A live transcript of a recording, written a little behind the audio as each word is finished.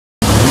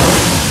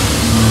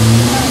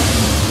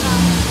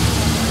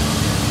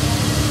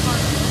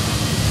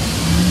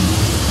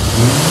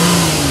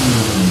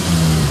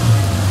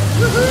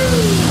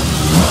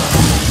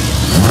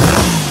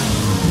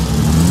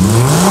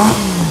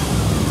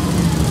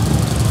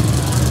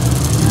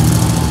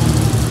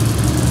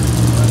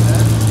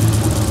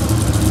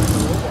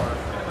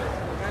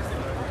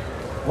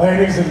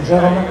Ladies and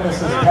gentlemen,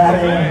 this is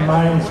Patty and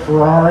mine's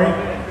Ferrari.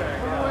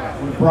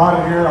 We brought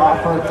it here,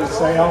 offered for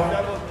sale.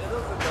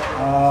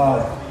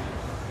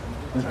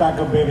 There's not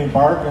going to be any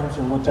bargains,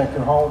 or we'll take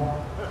her home.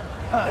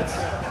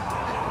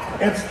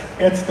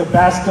 It's the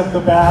best of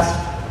the best.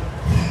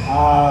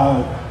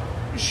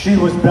 She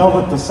was built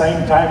at the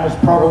same time as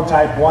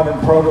Prototype 1 and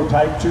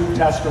Prototype 2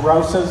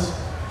 Testarossas.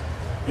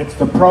 It's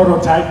the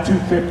Prototype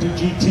 250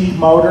 GT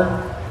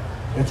motor.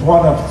 It's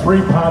one of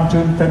 3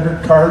 pontoon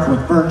fendered cars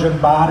with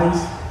virgin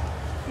bodies.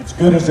 It's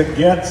good as it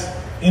gets.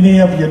 Any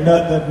of you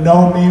that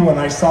know me, when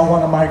I sell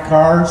one of my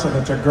cars and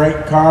it's a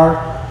great car,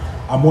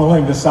 I'm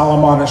willing to sell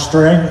them on a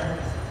string.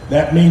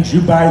 That means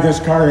you buy this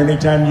car,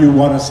 anytime you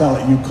want to sell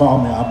it, you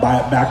call me. I'll buy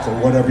it back for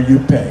whatever you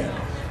pay.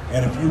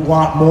 And if you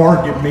want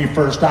more, give me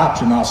first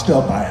option, I'll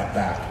still buy it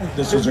back.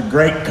 This is a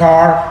great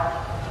car.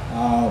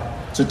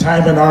 It's a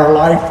time in our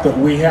life that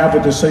we have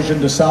a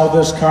decision to sell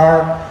this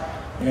car.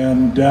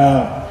 And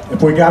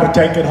if we got to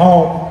take it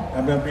home,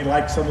 I'm going to be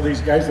like some of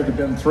these guys that have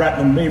been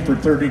threatening me for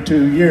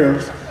 32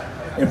 years.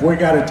 If we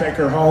got to take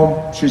her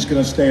home, she's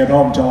going to stay at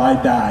home till I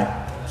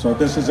die. So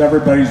this is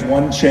everybody's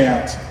one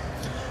chance.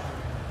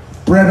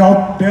 Bid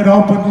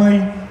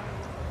openly.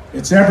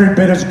 It's every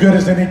bit as good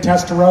as any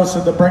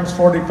Testarossa that brings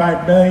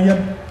 45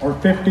 million or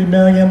 50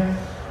 million.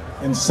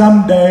 And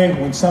someday,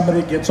 when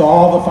somebody gets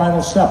all the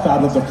final stuff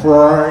out of the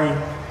Ferrari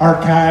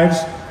archives,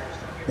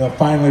 they'll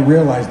finally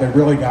realize they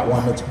really got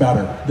one that's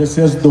better. This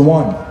is the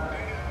one.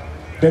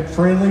 Bid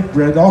freely,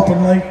 bid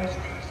openly.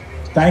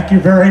 Thank you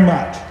very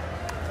much.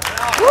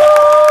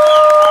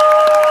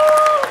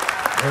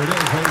 There it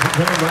is, ladies and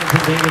gentlemen, right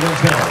from David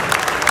himself.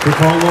 We're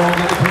calling along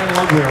on the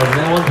catalog here.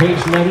 Now on page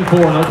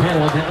 94 on the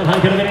catalog. How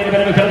could have been any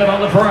bit of a cut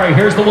on the Ferrari?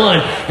 Here's the one.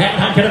 And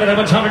how could have been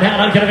a chopper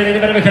down? How could have been any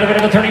bit of a cut of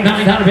a 39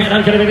 down bid?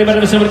 How could have been any bit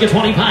of a someone get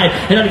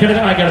 25? And I could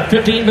have I got a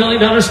 $15 million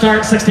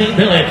start, 16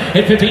 million.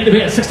 And 15 to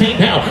bid,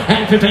 16 now.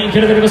 And 15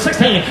 could have been a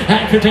 16.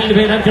 And 15 to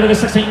bid, I could have been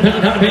 16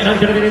 million down bid. I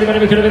could have been any bit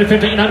of a could have been a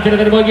 15. I could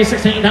have been a bogey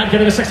 16. I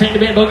could have been 16 to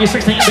bid, bogey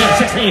 16 bid,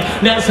 16.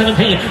 Now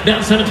 17. Now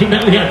 17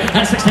 million.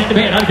 And 16 to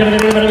bid. I could have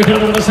been any bit of a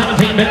could have been a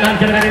 17 bid. I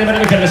could have been any bit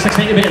of a could have been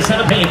 16 to bid,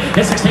 17.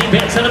 And 16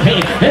 bid,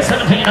 17. It's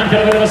 17, I'm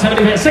going to go to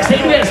 17,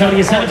 16 bid,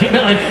 17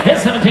 million,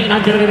 it's 17,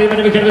 I'm going to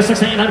go to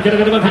 16, I'm going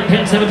to go to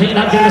 10, 17,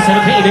 I'm going to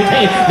 17,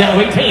 18, now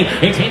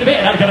 18 to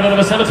bid, I'm going to go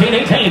to 17,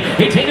 18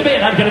 to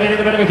bid, I'm going to go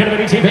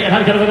to 18 bid,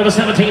 I'm going to go to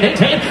 17,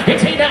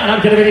 18 down, I'm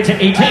going to go to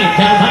 18,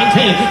 down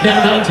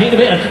 19 to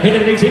bid,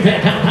 18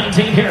 bid, down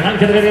 19 here, I'm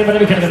going to go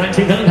to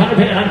 19 million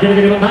bid, I'm going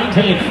to go to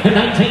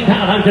 19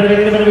 down, I'm going to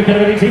go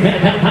to 18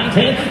 bid, down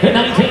 19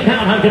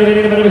 down, I'm going to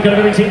go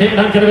to 18 bid,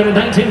 I'm going to go to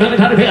 19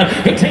 million bid,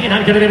 18,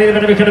 I'm going to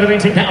go to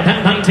 18 down,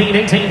 19,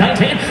 18,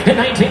 19, and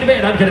 19 to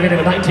bid, I'm going to get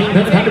a 19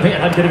 million to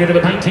bid, I'm going to get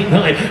a 19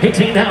 million,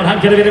 18 down, I'm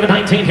going to get a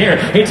 19 here,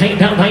 18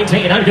 down,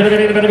 19, I'm going to get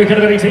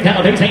a 18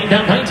 down, 18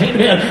 down, 19 to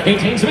bid,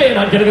 18 to bid,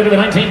 I'm going to get a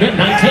 19 bid,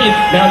 19,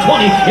 now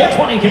 20, yeah,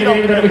 20, get a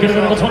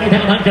 20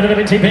 down, I'm going to get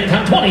a 18 bid,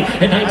 down 20,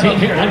 and 19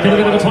 here, I'm going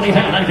to get a 20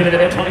 down, I'm going to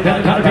get a 20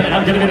 million to bid,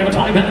 I'm going to get a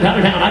 20 million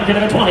down, I'm going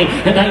to get a 20,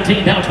 and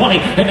 19 down, 20,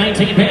 and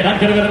 19 bid, I'm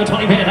going to get a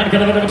 20 bid, I'm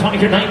going to get a 20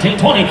 here, 19,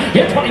 20,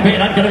 yeah, 20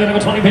 bid, I'm going to get a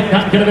 20 bid,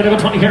 I'm going to get a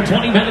 20 here,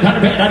 20 million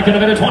to bid, I'm going to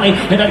get a 20,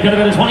 and I'm going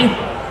to get a 20.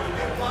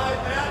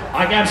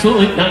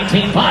 Absolutely,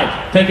 19.5.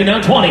 Taking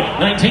down 20,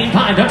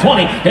 19.5 down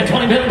 20, hit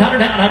 20 million down.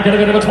 I'm going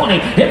to go to 20,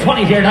 hit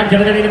 20 here, and I'm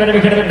going to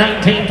get a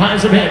 19.5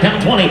 a bid, down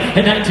 20,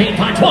 and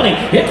 19.5, 20,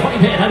 hit 20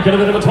 bid, I'm going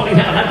to go to 20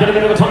 down, I'm going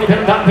to go to 20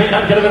 bid, down bid,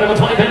 I'm going to go to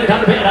 20 bid,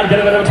 down bid, I'm going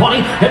to go to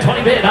 20, hit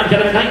 20 bid, I'm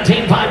going to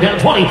 19.5 down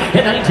 20,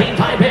 and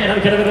 19.5 bid, I'm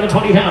going to go to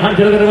 20 down, I'm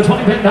going to go to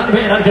 20 bid, down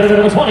bid, I'm going to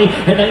go to 20,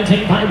 and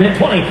 19.5 bid,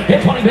 20,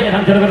 hit 20 bid,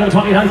 I'm going to go to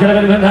 20, I'm going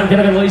to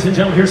go, ladies and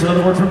gentlemen, here's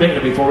another word from Dana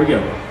before we go.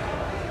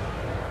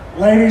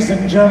 Ladies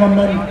and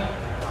gentlemen,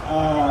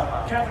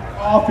 Kevin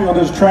Caulfield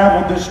has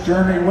traveled this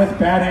journey with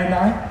Patty and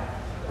I.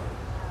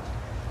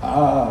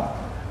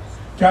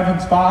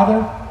 Kevin's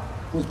father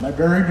was my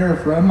very dear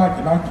friend, like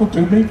an uncle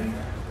to me.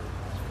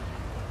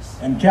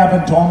 And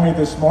Kevin told me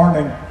this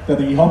morning that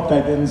he hoped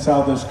I didn't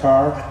sell this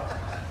car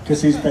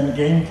because he's been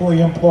gainfully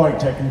employed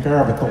taking care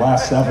of it the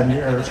last 7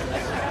 years.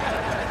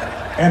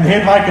 And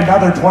he'd like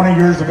another 20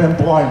 years of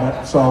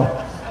employment, so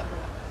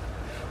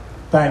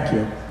thank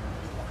you.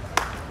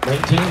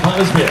 19.5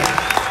 is bid,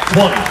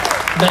 20.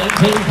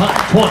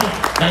 19.5, 20,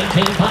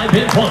 19.5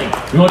 bid, 20.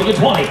 You want to get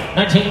 20,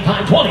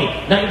 19.5, 20,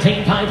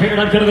 19.5 here,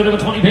 and I'm going to go to a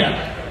 20 bid.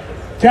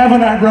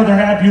 Kevin, I'd rather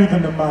have you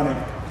than the money.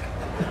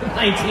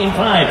 19.5,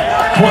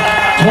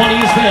 20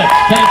 is bid,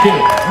 thank you.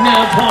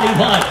 Now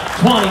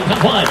 25, 20,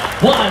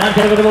 1, I'm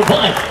going to go to a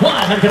 1,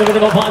 I'm going to go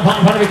to a 1,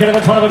 I'm going to get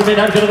a 12 bid,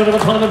 I'm going to go to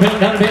a 12 bid,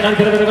 down bid, I'm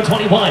going to go to a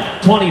 21,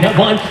 20, down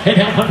 1,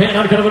 and down 1 bid,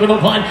 I'm going to go to a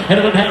 1, and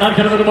down, I'm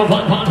going to go to a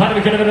 1, I'm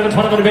going to go to a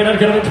 12 bid,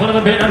 I'm going to go to a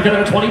 12 bid, I'm going to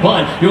go to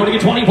 21, you want to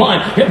get 21,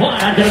 get 1,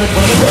 I'm going to go to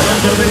a 12 bid,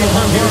 I'm going to go to a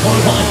 1 here,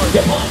 21,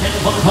 get 1,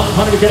 down 1,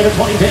 I'm going to get a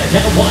 20 bid,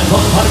 down 1,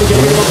 I'm going to get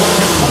a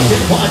 20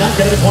 bid, 1, I'm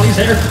going to get 20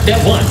 there,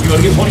 down 1, you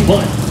want to get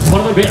 21.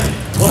 21 bid.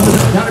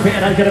 21 counter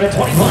bid. I'd get it at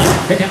 21.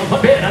 Hit down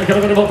one bid. I'd get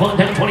it at 1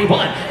 down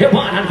 21. Hit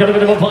 1. I'd get it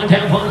at 1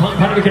 down 1.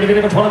 I'd get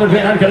it at 21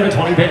 bid. I'd get it at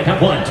 20 bid. Down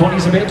 1.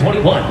 20's a bid.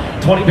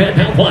 21. 20 bid.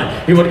 Down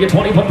 1. He would get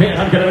 20 bid.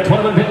 I'd get it at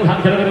 21 bid.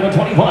 I'd get it at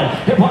 21.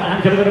 Hit 1.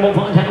 I'd get it at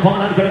 1 down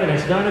 1. I'd get it at.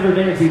 It's not every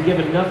day if you give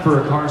enough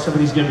for a car,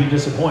 somebody's going to be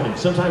disappointed.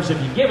 Sometimes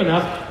if you give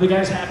enough, the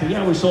guy's happy.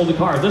 Yeah, we sold the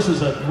car. This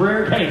is a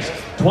rare case.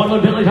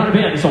 21 Billy counter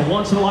bid. It's a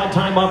once in a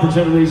lifetime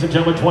opportunity, ladies and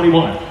gentlemen.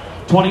 21.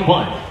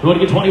 21. We want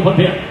to get 21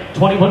 bid.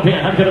 21 bid.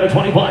 I'm going to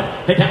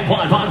 21. Hit down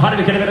 1. Find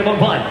him. Get him at 1.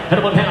 Hit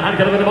him 1 pound. I'm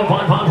going to 1.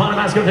 I'm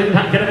asking him to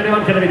get him at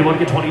 1. You want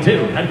to get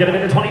 22. I'm going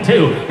to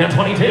 22. Now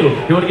 22.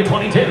 You want to get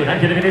 22.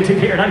 I'm going to 2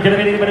 here. I'm going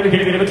to get him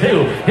at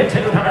 2. Hit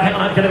 2.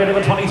 I'm going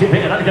to 22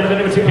 bid. I'm going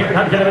to 2 here.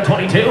 I'm going to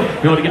 22.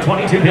 You want to get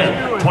 22 bid.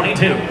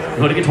 22. You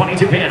want to get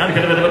 22 bid. I'm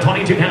going to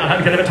 22 pound.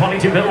 I'm going to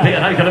 22 bid.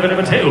 I'm going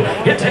to 2.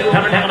 Hit 2.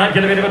 Down. I'm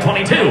going to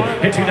 22.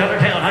 Hit 2 down.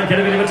 I'm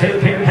going to 2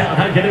 here.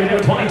 I'm going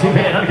to 22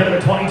 bid. I'm going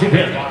to 22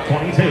 bid.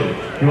 22.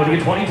 You want to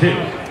get 22.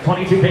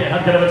 22 pin.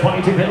 I'm going to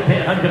 22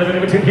 pin. I'm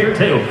going to 2 here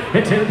 2.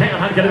 Hit 2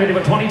 down. I'm going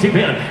to 22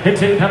 pin. Hit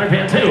 2 counter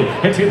pin 2.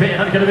 Hit 2 pin.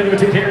 I'm going to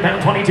 2 here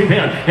down 22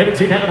 pin. Hit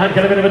 2 down. I'm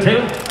going to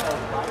 2.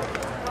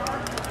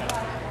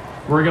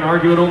 We're going to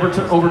argue it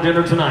over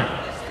dinner tonight.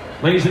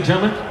 Ladies and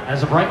gentlemen,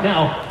 as of right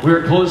now,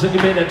 we're closing the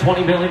bid at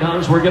 $20 million.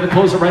 We're going to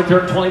close it right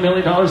there at $20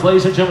 million.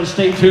 Ladies and gentlemen,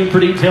 stay tuned for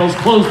details.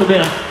 Close the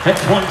bid at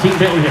 $20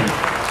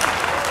 million.